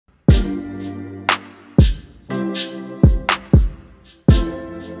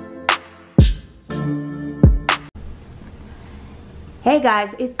Hey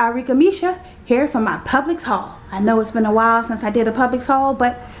guys, it's Arika Misha here from my Publix haul. I know it's been a while since I did a Publix haul,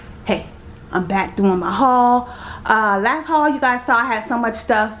 but hey, I'm back doing my haul. Last haul you guys saw I had so much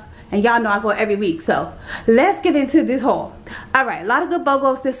stuff, and y'all know I go every week, so let's get into this haul. Alright, a lot of good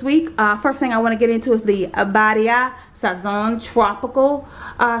BOGOs this week. First thing I want to get into is the Badia Sazon Tropical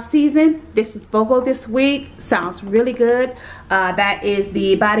season. This is BOGO this week. Sounds really good. That is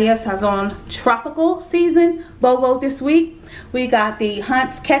the Badia Sazon Tropical season BOGO this week. We got the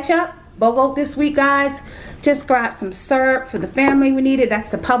Hunt's Ketchup BOGO this week, guys. Just grabbed some syrup for the family we needed.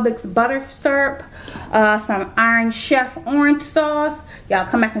 That's the Publix butter syrup. Some Iron Chef orange sauce. Y'all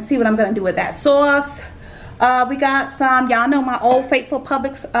come back and see what I'm gonna do with that sauce. We got some, y'all know my old faithful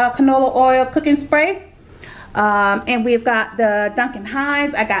Publix canola oil cooking spray. And we've got the Dunkin'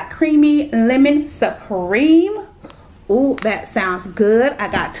 Hines. I got creamy lemon supreme. Ooh, that sounds good. I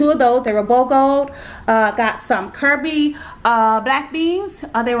got two of those. They were BOGO. Got some Kirby black beans.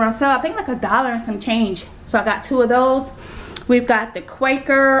 They were on sale, I think like $1 and some change. So I got two of those. We've got the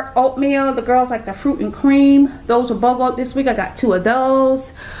Quaker oatmeal. The girls like the fruit and cream. Those were BOGO this week. I got two of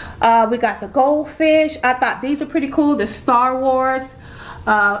those. We got the goldfish. I thought these were pretty cool. The Star Wars.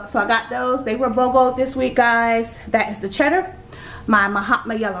 So I got those. They were BOGO this week, guys. That is the cheddar. My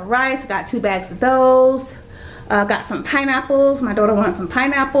Mahatma yellow rice. I got 2 bags of those. Got some pineapples. My daughter wanted some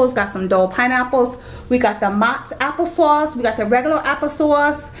pineapples. Got some Dole pineapples. We got the Mott's applesauce. We got the regular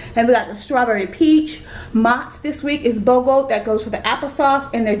applesauce. And we got the strawberry peach. Mott's this week is BOGO. That goes for the applesauce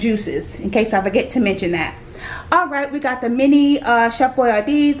and their juices, in case I forget to mention that. Alright, we got the mini Chef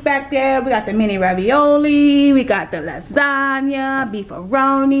Boyardee's back there. We got the mini ravioli. We got the lasagna,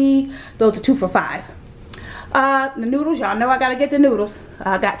 beefaroni. Those are 2 for $5. The noodles, y'all know I gotta get the noodles.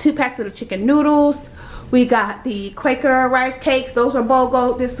 I got 2 packs of the chicken noodles. We got the Quaker rice cakes. Those are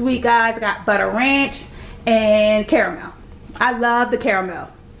BOGO this week, guys. I got butter ranch and caramel. I love the caramel.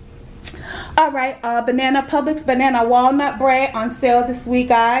 Alright, Publix banana walnut bread on sale this week,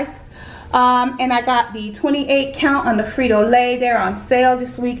 guys. And I got the 28 count on the Frito-Lay. They're on sale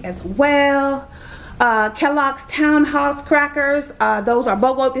this week as well. Kellogg's Townhouse crackers, those are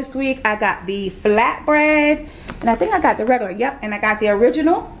BOGO this week. I got the flatbread, and I think I got the regular, yep, and I got the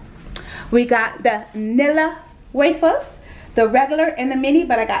original. We got the Nilla wafers, the regular and the mini,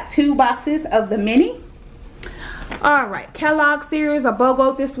 but I got 2 boxes of the mini. Alright, Kellogg's cereals are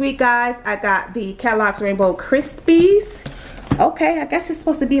BOGO this week, guys. I got the Kellogg's Rainbow Krispies. Okay, I guess it's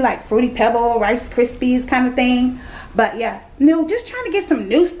supposed to be like Fruity Pebble, Rice Krispies kind of thing. But yeah, new, just trying to get some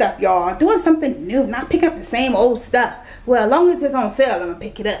new stuff, y'all. Doing something new, not picking up the same old stuff. Well, as long as it's on sale, I'm gonna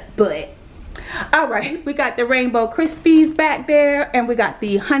pick it up. But alright, we got the Rainbow Krispies back there, and we got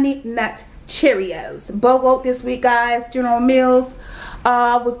the Honey Nut Cheerios. BOGO this week, guys. General Mills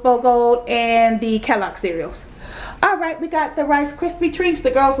was BOGO, and the Kellogg cereals. Alright, we got the Rice Krispie treats.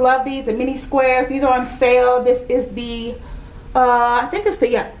 The girls love these, the mini squares. These are on sale. This is the I think it's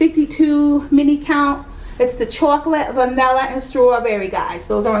the 52 mini count. It's the chocolate, vanilla, and strawberry, guys.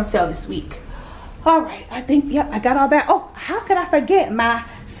 Those are on sale this week. Alright, I think, yep, I got all that. Oh, how could I forget my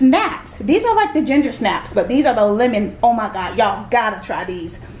snaps? These are like the ginger snaps, but these are the lemon. Oh my god, y'all gotta try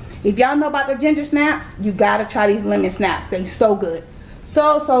these. If y'all know about the ginger snaps, you gotta try these lemon snaps. They're so good.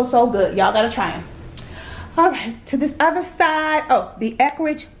 So good. Y'all gotta try them. Alright, to this other side. Oh, the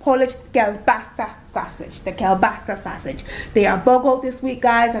Eckrich Polish kielbasa sausage. The kielbasa sausage. They are BOGO this week,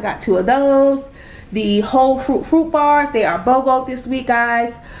 guys. I got 2 of those. The whole fruit bars. They are BOGO this week,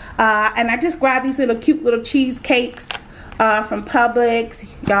 guys. And I just grabbed these little cute little cheesecakes from Publix.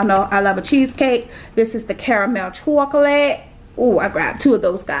 Y'all know I love a cheesecake. This is the caramel chocolate. Ooh, I grabbed 2 of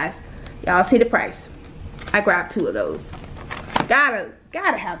those, guys. Y'all see the price. I grabbed 2 of those.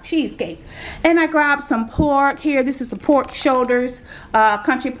 Gotta have cheesecake. And I grabbed some pork here. This is the pork shoulders,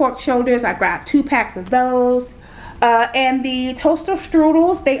 country pork shoulders. I grabbed 2 packs of those. And the toaster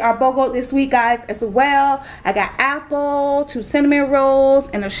strudels, they are BOGO this week, guys, as well. I got apple, 2 cinnamon rolls,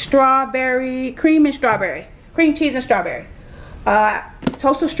 and a strawberry, cream cheese and strawberry.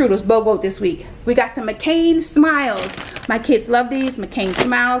 Toaster strudels BOGO this week. We got the McCain Smiles. My kids love these McCain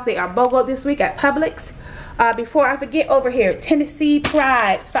Smiles. They are BOGO this week at Publix. Before I forget, over here, Tennessee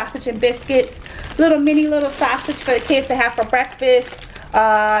Pride sausage and biscuits. Mini little sausage for the kids to have for breakfast.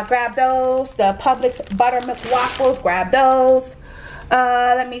 Grab those. The Publix buttermilk waffles, grab those.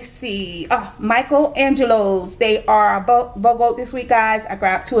 Let me see. Oh, Michelangelo's. They are BOGO this week, guys. I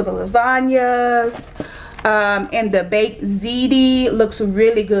grabbed 2 of the lasagnas. And the baked ziti looks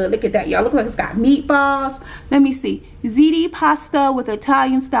really good. Look at that, y'all. Look like it's got meatballs. Let me see. Ziti pasta with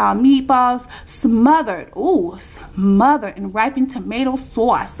Italian style meatballs, smothered in ripened tomato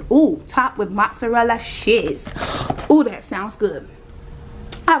sauce. Ooh, topped with mozzarella cheese. Ooh, that sounds good.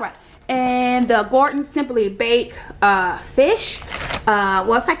 All right, and the Gordon Simply Baked fish,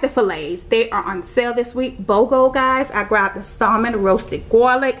 well, it's like the fillets. They are on sale this week. BOGO, guys. I grabbed the salmon, roasted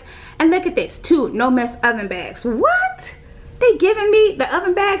garlic, and look at this, 2 no mess oven bags. What? They giving me the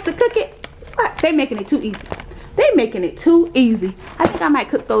oven bags to cook it? What? They making it too easy. They making it too easy. I think I might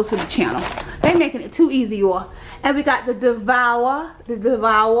cook those for the channel. They making it too easy, y'all. And we got the Devour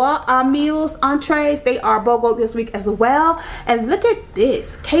meals entrees. They are BOGO this week as well. And look at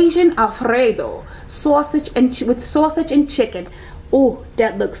this, Cajun Alfredo sausage and with sausage and chicken. Oh,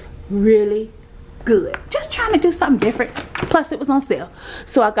 that looks really good. Just trying to do something different. Plus, it was on sale,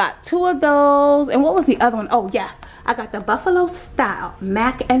 so I got 2 of those. And what was the other one? Oh yeah, I got the buffalo style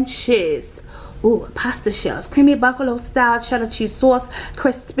mac and cheese. Ooh, pasta shells, creamy buffalo style cheddar cheese sauce,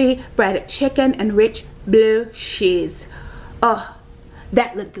 crispy breaded chicken, and rich blue cheese. Oh,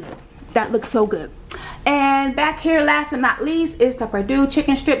 that looked good. That looks so good. And back here, last but not least, is the Purdue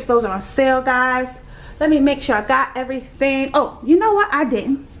chicken strips. Those are on sale, guys. Let me make sure I got everything. Oh, you know what? I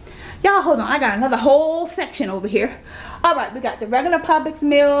didn't. Y'all, hold on. I got another whole section over here. All right, we got the regular Publix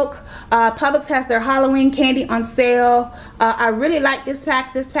milk. Publix has their Halloween candy on sale. I really like this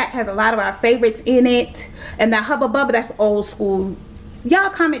pack. This pack has a lot of our favorites in it. And that Hubba Bubba, that's old school.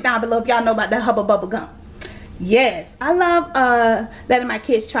 Y'all comment down below if y'all know about that Hubba Bubba gum. Yes, I love letting my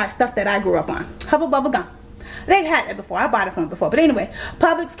kids try stuff that I grew up on. Hubba Bubba gum. They've had that before. I bought it from them before. But anyway,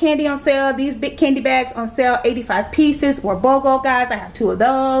 Publix candy on sale. These big candy bags on sale, 85 pieces or BOGO, guys. I have 2 of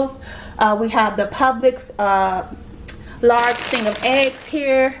those. We have the Publix large thing of eggs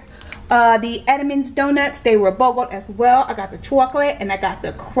here. The Edmonds donuts, they were BOGO as well. I got the chocolate and I got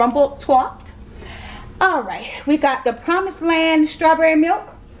the crumbled topped. All right, we got the Promised Land strawberry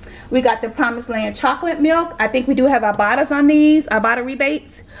milk. We got the Promised Land chocolate milk. I think we do have Ibotta's on these, Ibotta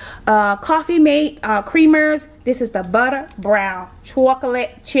rebates. Coffee Mate creamers. This is the butter brown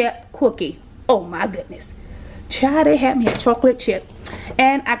chocolate chip cookie. Oh my goodness. Child, they had me a chocolate chip.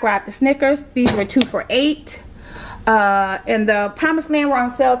 And I grabbed the Snickers. These were 2 for $8. And the Promised Land were on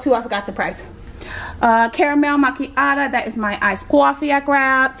sale too. I forgot the price. Caramel macchiato, that is my iced coffee I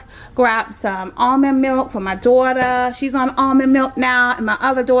grabbed. Grabbed some almond milk for my daughter. She's on almond milk now, and my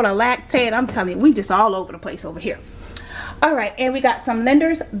other daughter lactate. I'm telling you, we just all over the place over here. All right, and we got some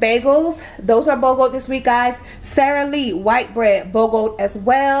Linder's bagels. Those are BOGO this week, guys. Sara Lee white bread BOGO as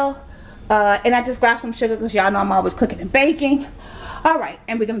well. And I just grabbed some sugar because y'all know I'm always cooking and baking. All right,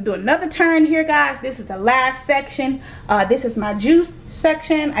 and we're gonna do another turn here, guys. This is the last section. This is my juice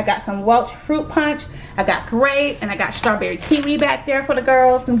section. I got some Welch fruit punch. I got grape, and I got strawberry kiwi back there for the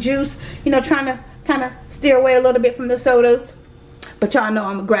girls. Some juice, you know, trying to kind of steer away a little bit from the sodas. But y'all know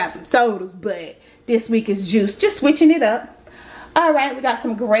I'm gonna grab some sodas, but this week is juice. Just switching it up. All right, we got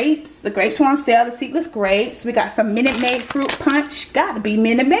some grapes. The grapes were on sale, the seedless grapes. We got some Minute Maid fruit punch. Gotta be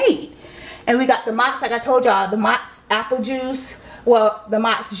Minute Maid. And we got the Mott's, like I told y'all, the Mott's apple juice. Well, the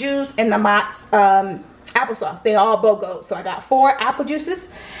Mott's juice and the Mott's applesauce. They all BOGO. So I got 4 apple juices.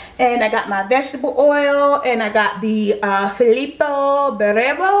 And I got my vegetable oil. And I got the Filippo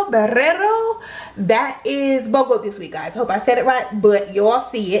Barrero. That is BOGO this week, guys. Hope I said it right. But y'all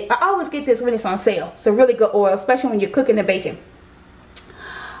see it. I always get this when it's on sale. It's a really good oil, especially when you're cooking and baking.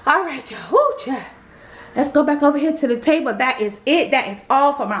 Alright, y'all. Woo, child. Let's go back over here to the table. That is it. That is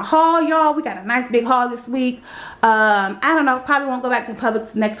all for my haul, y'all. We got a nice big haul this week. I don't know. Probably won't go back to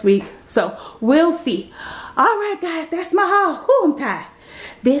Publix next week. So, we'll see. Alright, guys. That's my haul. Whoo, I'm tired.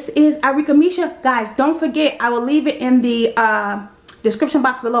 This is Arika Misha. Guys, don't forget. I will leave it in the description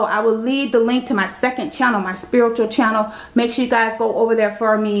box below. I will leave the link to my second channel, my spiritual channel. Make sure you guys go over there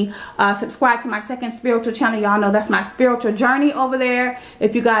for me. Subscribe to my second spiritual channel. Y'all know that's my spiritual journey over there.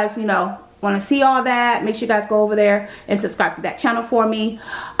 If you guys, you know, want to see all that, make sure you guys go over there and subscribe to that channel for me.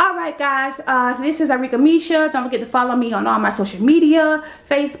 All right, guys, this is Arika Misha. Don't forget to follow me on all my social media,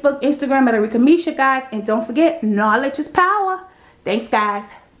 Facebook, Instagram at Arika Misha, guys. And don't forget, knowledge is power. Thanks, guys.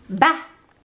 Bye.